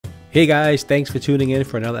Hey guys, thanks for tuning in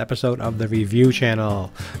for another episode of the Review Channel.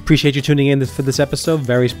 Appreciate you tuning in for this episode,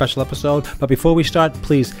 very special episode. But before we start,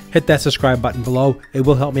 please hit that subscribe button below. It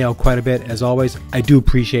will help me out quite a bit. As always, I do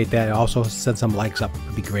appreciate that. Also, send some likes up,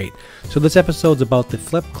 it'd be great. So this episode's about the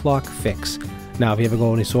flip clock fix. Now, if you ever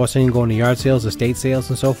go any sourcing, go into yard sales, estate sales,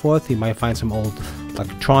 and so forth, you might find some old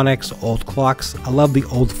electronics, old clocks. I love the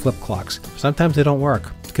old flip clocks. Sometimes they don't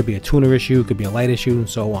work. It could be a tuner issue, it could be a light issue, and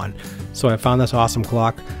so on. So I found this awesome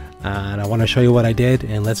clock. And I want to show you what I did,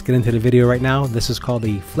 and let's get into the video right now. This is called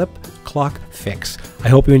the Flip Clock Fix. I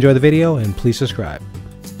hope you enjoy the video, and please subscribe.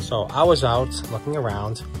 So I was out looking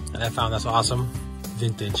around, and I found this awesome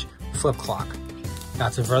vintage flip clock.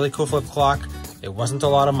 That's a really cool flip clock. It wasn't a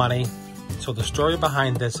lot of money. So the story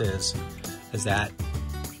behind this is that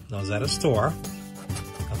I was at a store,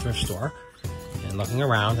 a thrift store, and looking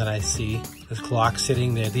around, and I see this clock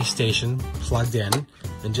sitting there, the station plugged in,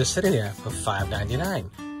 and just sitting there for $5.99.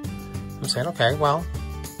 I'm saying, okay, well,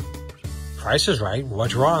 price is right.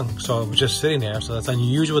 What's wrong? So it was just sitting there. So that's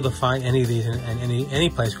unusual to find any of these in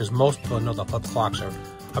any place, because most people know the flip clocks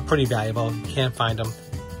are pretty valuable. You can't find them.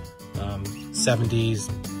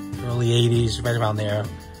 70s, early 80s, right around there,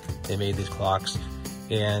 they made these clocks.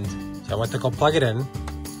 And so I went to go plug it in,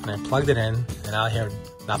 and I plugged it in, and I heard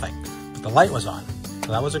nothing. But the light was on,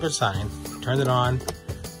 so that was a good sign. Turned it on,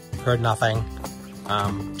 heard nothing.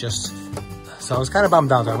 So I was kind of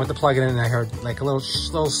bummed out. So I went to plug it in, and I heard like a little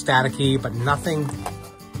staticky, but nothing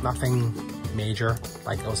major.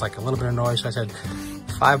 Like it was like a little bit of noise. So I said,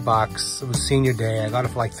 $5. It was senior day. I got it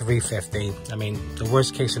for like $3.50. I mean, the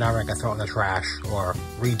worst case scenario, I could throw it in the trash or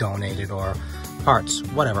redonate it or parts,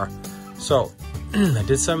 whatever. So I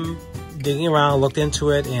did some digging around, looked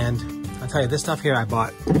into it, and I'll tell you, this stuff here I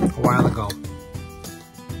bought a while ago.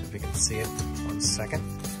 If you can see it, 1 second.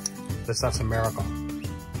 This stuff's a miracle.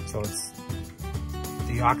 So it's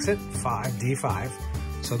Deoxit D5.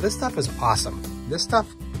 So this stuff is awesome. This stuff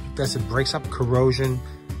breaks up corrosion,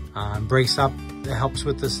 it helps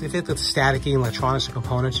with this. If it's staticky electronics or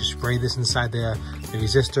components, you spray this inside the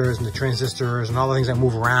resistors and the transistors and all the things that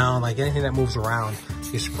move around, like anything that moves around,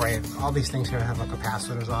 you spray it. All these things here have like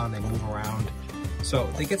capacitors on, they move around. So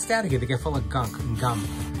they get staticky, they get full of gunk and gum.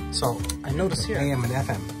 So I noticed here, AM and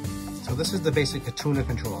FM. So this is the basic tuner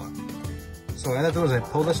controller. So what I do is I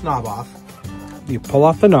pull this knob off. You pull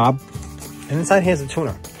off the knob, and inside here's the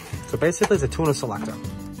tuner. So basically it's a tuner selector.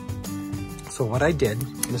 So what I did,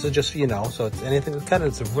 and this is just so you know, so it's anything,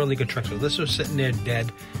 it's a really good trick. So this was sitting there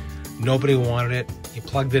dead. Nobody wanted it. You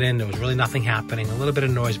plugged it in, there was really nothing happening. A little bit of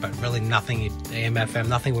noise, but really nothing. AM, FM,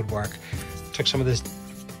 nothing would work. Took some of this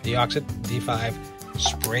Deoxit D5,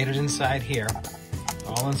 sprayed it inside here,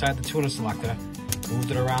 all inside the tuner selector,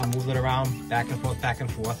 moved it around, back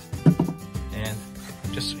and forth. And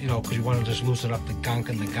just, you know, because you want to just loosen up the gunk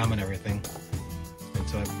and the gum and everything. And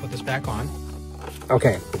so I put this back on.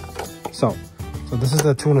 Okay, so this is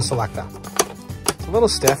the tuner selector. It's a little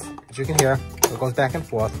stiff, as you can hear. It goes back and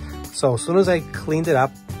forth. So as soon as I cleaned it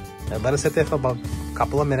up, I let it sit there for about a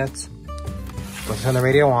couple of minutes. Go turn the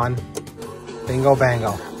radio on. Bingo bango.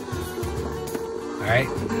 All right.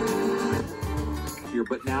 Here,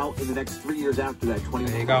 but now in the next 3 years after that, 20.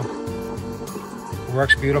 There you go.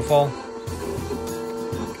 Works beautiful.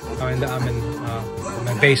 I'm in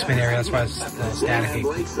my basement area, that's why it's staticky.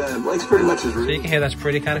 Blake's pretty much as so you can hear that's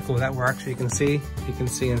pretty kind of cool. That works. You can see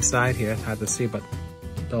inside here. It's hard to see, but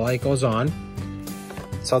the light goes on.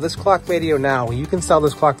 So this clock radio now, you can sell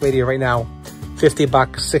this clock radio right now, $50,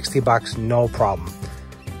 $60, no problem.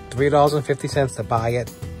 $3.50 to buy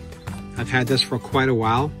it. I've had this for quite a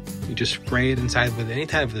while. You just spray it inside with any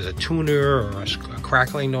type, if there's a tuner or a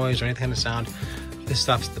crackling noise or any kind of sound, this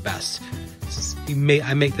stuff's the best. This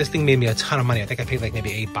thing made me a ton of money. I think I paid like maybe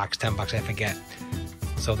 $8, $10, I forget.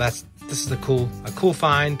 So this is a cool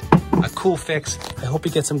find, a cool fix. I hope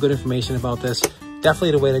you get some good information about this.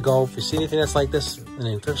 Definitely the way to go. If you see anything that's like this in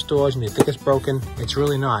any thrift stores and you think it's broken, it's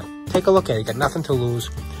really not. Take a look at it. You got nothing to lose.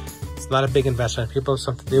 It's not a big investment. People,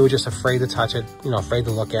 they were just afraid to touch it, you know, afraid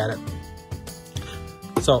to look at it.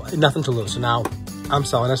 So nothing to lose. So now I'm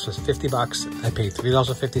selling this for $50. I paid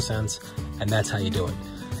 $3.50, and that's how you do it.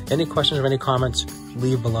 Any questions or any comments,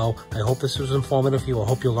 leave below. I hope this was informative for you. I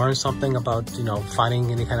hope you learned something about, you know,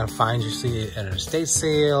 finding any kind of finds you see at an estate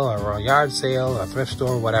sale or a yard sale or a thrift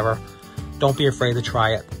store, whatever. Don't be afraid to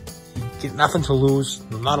try it. You get nothing to lose,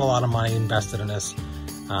 not a lot of money invested in this.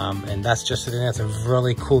 And that's just it. It's a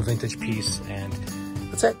really cool vintage piece, and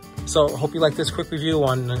that's it. So I hope you like this quick review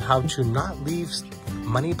on how to not leave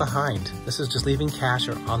money behind. This is just leaving cash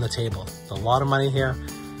on the table. There's a lot of money here.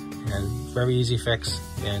 and very easy fix.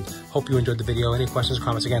 And hope you enjoyed the video. Any questions or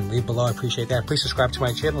comments, again, leave below. I appreciate that. Please subscribe to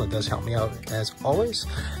my channel. It does help me out as always.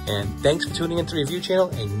 And thanks for tuning into the review channel,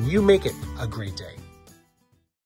 and you make it a great day.